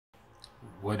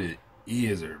What it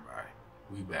is, everybody?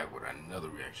 We back with another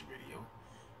reaction video,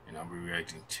 and I'll be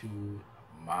reacting to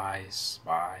My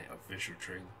Spy official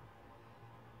trailer.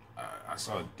 I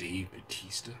saw Dave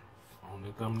Bautista on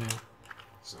the thumbnail,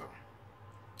 so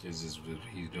this is what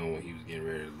he's doing when he was getting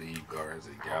ready to leave Guardians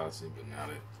of the Galaxy. But now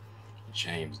that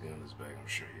James Gunn is back, I'm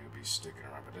sure he'll be sticking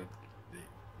around. But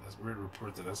that's read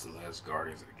report that that's the last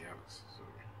Guardians of the Galaxy. So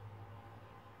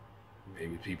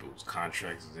maybe people's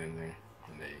contracts is in there,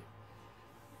 and they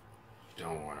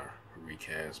don't want to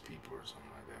recast people or something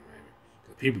like that, maybe.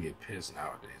 Because people get pissed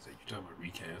nowadays. Like, you talk about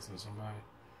recasting somebody,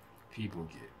 people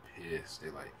get pissed. They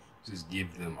like, just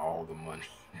give them all the money.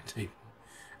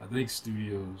 I think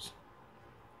studios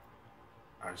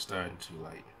are starting to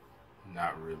like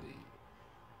not really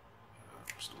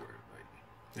what's the word? Like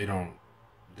they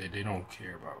don't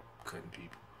care about cutting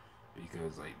people,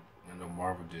 because like I know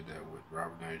Marvel did that with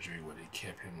Robert Downey Jr. where they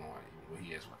kept him on when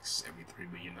he has like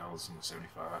 $73 million, something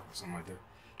 75 or something like that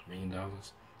 $1 million,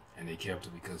 and they kept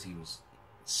it because he was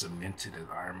cemented as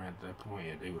Iron Man at that point,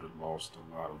 and they would have lost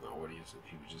a lot of the audience if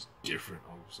he was just different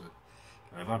all of a sudden.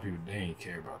 Like, a lot of people, they didn't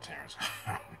care about Terrence.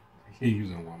 He was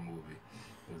in one movie.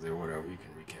 They said, whatever, you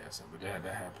can recast him. But that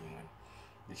happened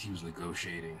when he was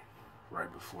negotiating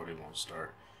right before they want to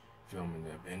start filming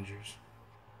the Avengers.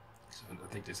 So I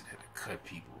think they had to cut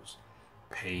people's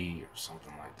pay or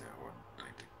something like that, or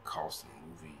like the cost of the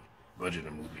movie, budget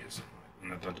of the movie or something like that.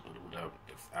 And I thought to put it without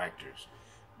the actors,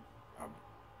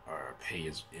 pay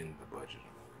is in the budget of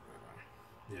the movie.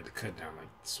 But they had to cut down like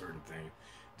certain things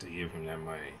to give him that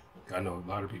money. I know a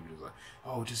lot of people is like,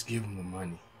 oh, just give him the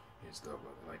money and stuff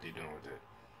like that, like they doing with that.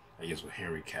 I guess with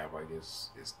Henry Cavill, I guess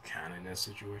is kind of in that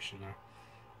situation now.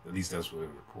 At least that's what it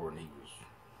was reporting.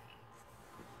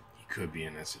 He could be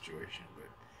in that situation. But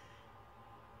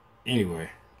anyway,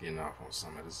 getting off on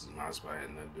something. This is My Spy, had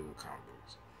nothing to do with comic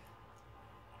books.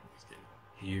 Let's get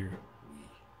it. Here we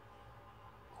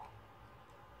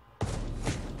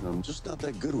I'm just not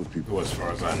that good with people. go. As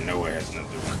far as I know, it has nothing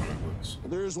to do with comic books.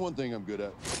 There is one thing I'm good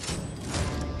at.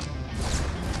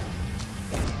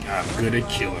 I'm good at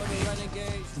killing people.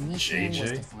 The mission was to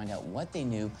JJ? find out what they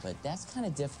knew, but that's kind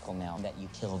of difficult now that you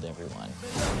killed everyone.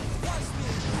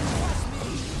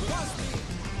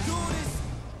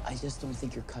 I just don't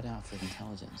think you're cut out for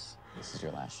intelligence. This is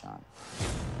your last shot.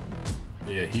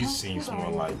 Yeah, he seems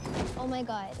more like Oh my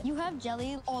god, you have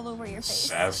jelly all over your face.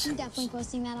 Assassins. I'm definitely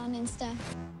posting that on Insta.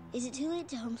 Is it too late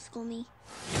to homeschool me?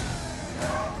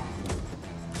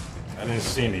 I didn't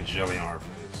see any jelly on her face.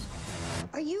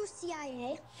 Are you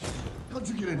CIA? How'd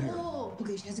you get in here? Oh,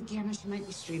 okay, she has a camera. She might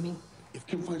be streaming. If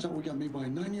Kim finds out we got made by a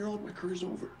 9-year-old, my career's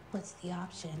over. What's the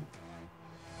option?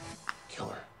 Kill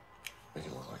her. Make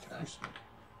it look like an accident.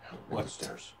 What? The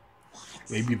stairs.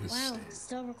 Maybe the Wow, same.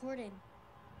 still recording.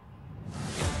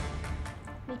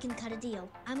 We can cut a deal.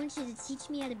 I want you to teach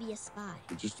me how to be a spy.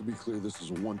 But just to be clear, this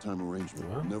is a one-time arrangement.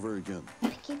 What? Never again.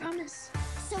 Pinky promise.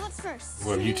 So what's first?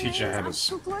 Well, if you Shooting teach her how range,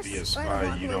 to obstacle course, be a or spy,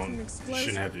 walk you away from don't explosive?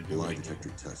 shouldn't have to do Lie like detector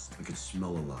test. I can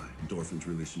smell a lie. Endorphins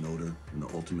release an odor, and the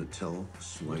ultimate tell, the Is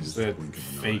slightest that blink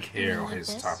of an fake eye. hair You on like his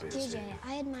this? top of his JJ, head?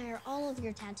 I admire all of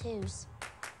your tattoos.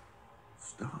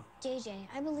 Stop. JJ,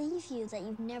 I believe you that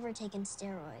you've never taken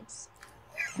steroids.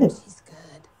 She's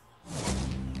good.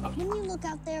 When you look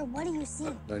out there, what do you see?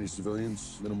 90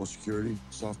 civilians, minimal security,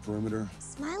 soft perimeter.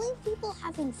 Smiling people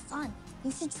having fun.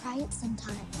 You should try it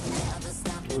sometime.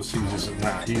 He's just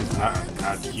not. He's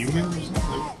not human or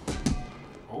something.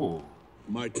 Oh,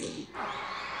 My turn.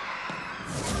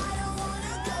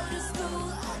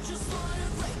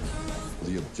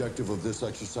 The objective of this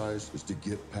exercise is to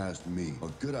get past me. A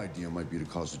good idea might be to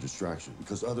cause a distraction,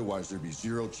 because otherwise there'd be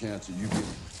zero chance that you get...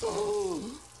 Oh,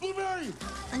 Blueberry!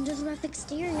 Under the rough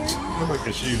exterior, look like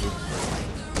a shoe.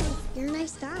 you're a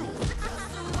nice guy.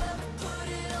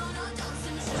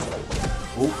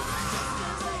 Oh.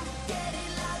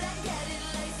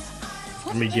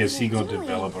 Let me guess, he gonna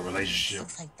develop a relationship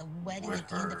Looks like the wedding with at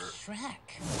the end of her.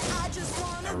 Shrek.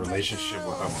 A relationship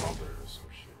with her mother or some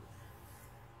shit.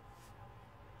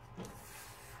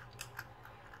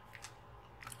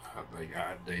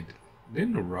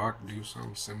 Didn't The Rock do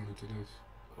something similar to this,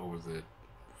 or was it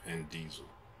Vin Diesel?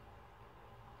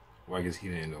 Well, I guess he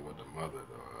didn't know what the mother.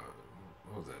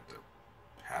 What was that? The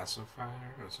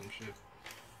pacifier or some shit.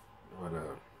 But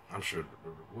I'm sure.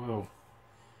 Well,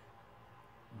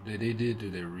 they did do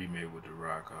their remake with The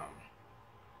Rock.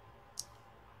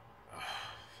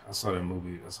 I saw that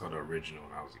movie. I saw the original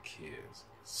when I was a kid.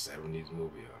 It's a 70s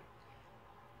movie.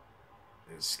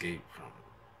 Escape from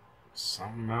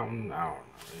some mountain. I don't know.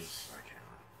 I can't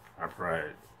remember. I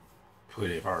probably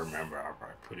put it, if I remember, I'll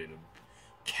probably put it in a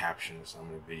caption or some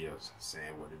of the videos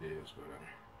saying what it is. But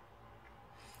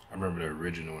I remember the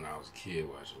original when I was a kid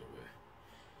watching it.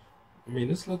 But I mean,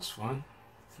 this looks fun.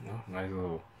 You know, nice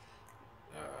little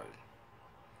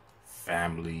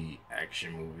family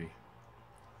action movie,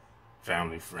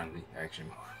 family friendly action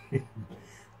movie.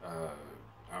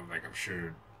 I'm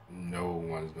sure no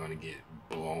one's gonna get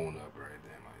blown up right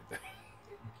then like that.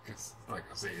 Because, like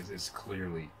I say, it's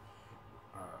clearly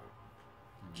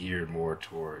geared more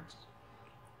towards,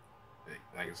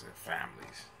 like I said,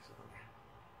 families. So,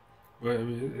 but I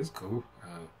mean, it's cool.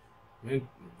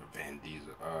 Van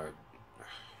Diesel,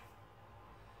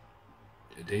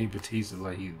 Dave Bautista,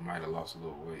 like he might have lost a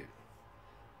little weight,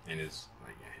 and his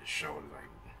shoulder, like,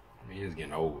 I mean, he's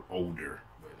getting older,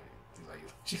 but he's like,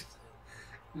 he's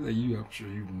like, I'm sure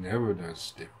you've never done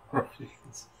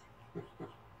steroids.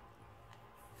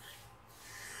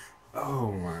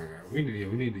 Oh my God, we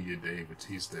need to get Dave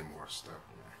Bautista more stuff,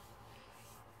 man.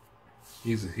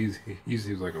 He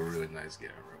seems like a really nice guy,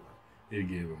 really. Need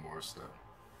to give him more stuff.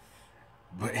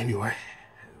 But anyway,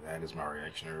 that is my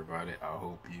reaction, everybody. I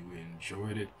hope you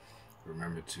enjoyed it.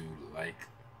 Remember to like,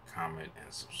 comment,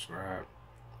 and subscribe,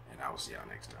 and I will see y'all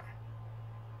next time.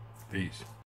 Peace.